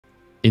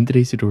In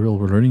today's tutorial,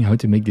 we're learning how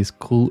to make this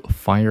cool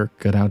fire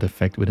cutout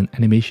effect with an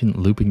animation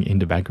looping in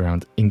the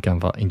background in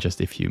Canva in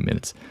just a few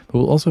minutes. But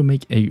we'll also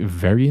make a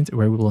variant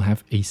where we will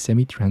have a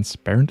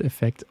semi-transparent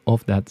effect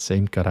of that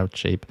same cutout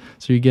shape,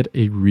 so you get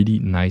a really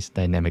nice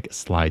dynamic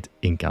slide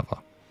in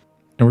Canva.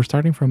 And we're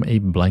starting from a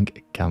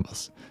blank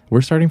canvas.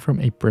 We're starting from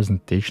a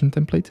presentation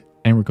template,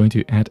 and we're going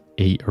to add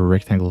a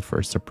rectangle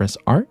first. So press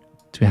R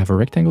to have a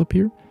rectangle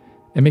appear,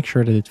 and make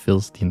sure that it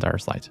fills the entire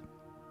slide.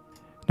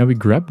 Now we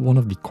grab one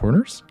of the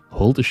corners,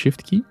 hold the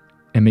Shift key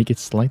and make it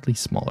slightly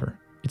smaller.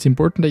 It's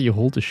important that you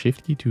hold the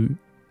Shift key to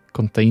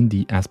contain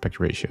the aspect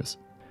ratios.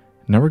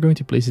 Now we're going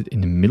to place it in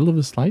the middle of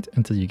the slide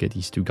until you get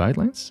these two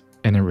guidelines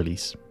and then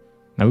release.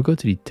 Now we go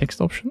to the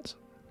text options,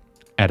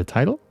 add a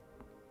title,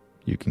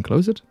 you can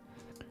close it,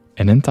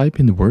 and then type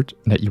in the word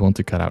that you want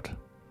to cut out.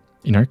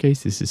 In our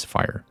case, this is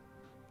fire.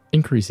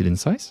 Increase it in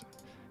size,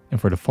 and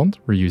for the font,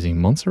 we're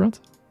using Montserrat,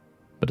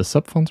 but the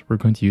subfont we're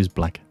going to use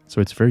black, so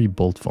it's very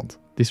bold font.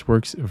 This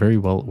works very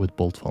well with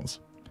bold fonts.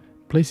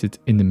 Place it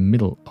in the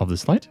middle of the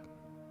slide,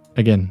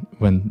 again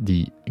when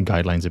the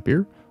guidelines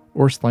appear,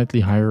 or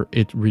slightly higher.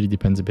 It really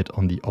depends a bit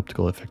on the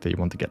optical effect that you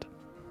want to get.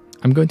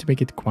 I'm going to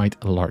make it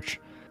quite large,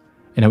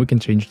 and now we can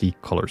change the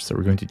colors. So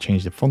we're going to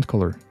change the font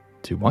color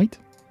to white,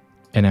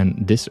 and then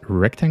this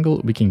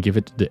rectangle we can give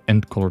it the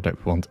end color that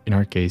we want. In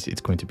our case,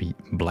 it's going to be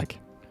black.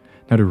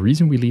 Now the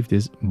reason we leave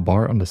this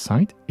bar on the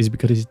side is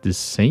because it's the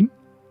same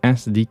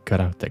as the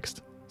cutout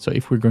text. So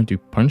if we're going to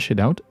punch it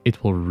out,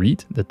 it will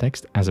read the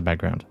text as a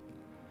background.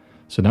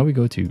 So now we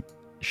go to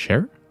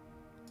Share,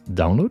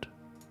 Download,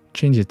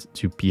 change it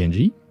to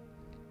PNG,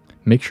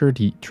 make sure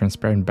the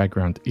transparent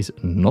background is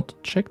not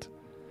checked,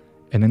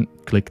 and then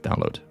click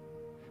Download.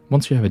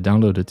 Once you have it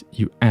downloaded,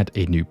 you add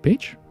a new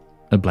page,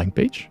 a blank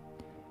page,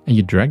 and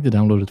you drag the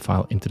downloaded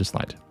file into the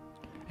slide.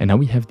 And now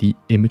we have the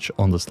image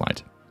on the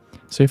slide.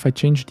 So if I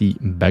change the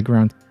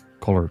background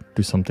color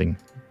to something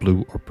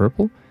blue or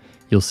purple,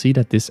 you'll see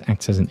that this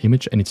acts as an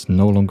image and it's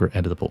no longer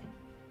editable.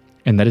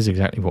 And that is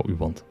exactly what we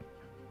want.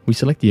 We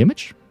select the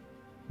image,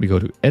 we go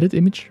to Edit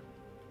Image,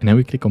 and then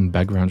we click on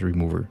Background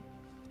Remover.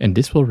 And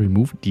this will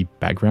remove the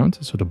background,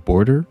 so the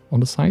border on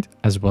the side,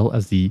 as well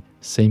as the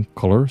same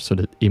color, so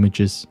the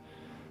images,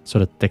 so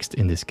the text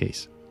in this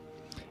case.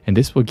 And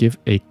this will give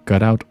a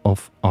cutout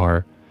of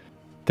our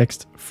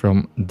text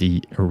from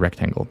the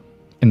rectangle.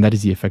 And that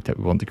is the effect that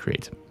we want to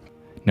create.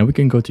 Now we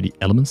can go to the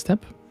Elements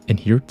tab, and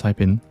here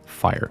type in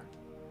fire.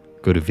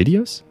 Go to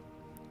videos,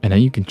 and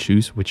then you can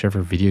choose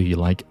whichever video you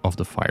like of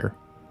the fire.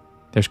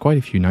 There's quite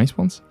a few nice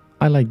ones.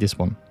 I like this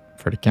one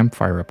for the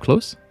campfire up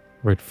close,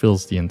 where it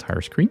fills the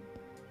entire screen.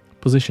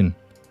 Position,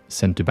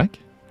 send to back.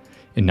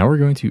 And now we're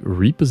going to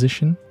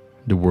reposition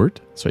the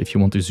word. So if you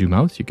want to zoom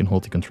out, you can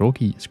hold the Control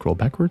key, scroll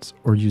backwards,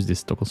 or use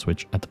this toggle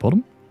switch at the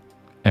bottom,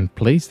 and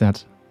place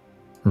that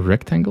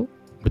rectangle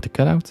with the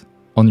cutout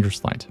on your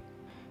slide.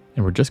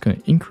 And we're just going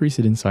to increase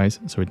it in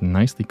size so it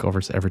nicely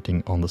covers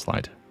everything on the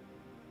slide.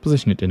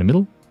 Position it in the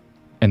middle,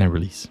 and then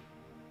release.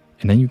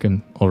 And then you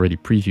can already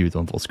preview it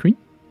on full screen.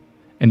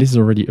 And this is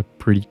already a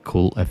pretty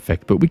cool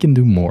effect, but we can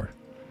do more.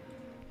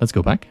 Let's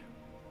go back.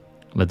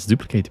 Let's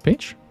duplicate the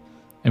page,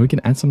 and we can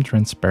add some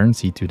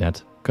transparency to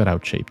that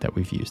cutout shape that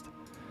we've used.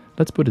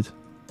 Let's put it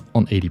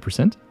on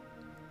 80%.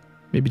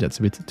 Maybe that's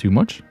a bit too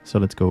much, so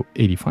let's go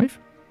 85.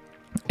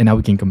 And now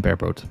we can compare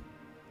both.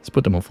 Let's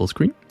put them on full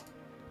screen.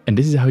 And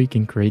this is how you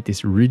can create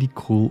this really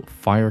cool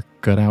fire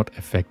cutout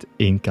effect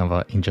in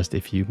Canva in just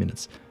a few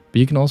minutes. But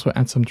you can also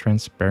add some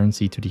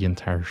transparency to the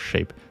entire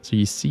shape. So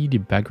you see the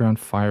background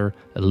fire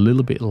a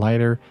little bit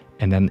lighter,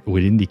 and then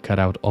within the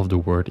cutout of the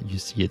word, you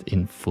see it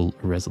in full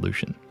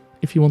resolution.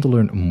 If you want to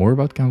learn more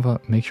about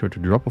Canva, make sure to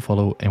drop a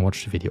follow and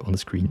watch the video on the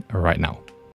screen right now.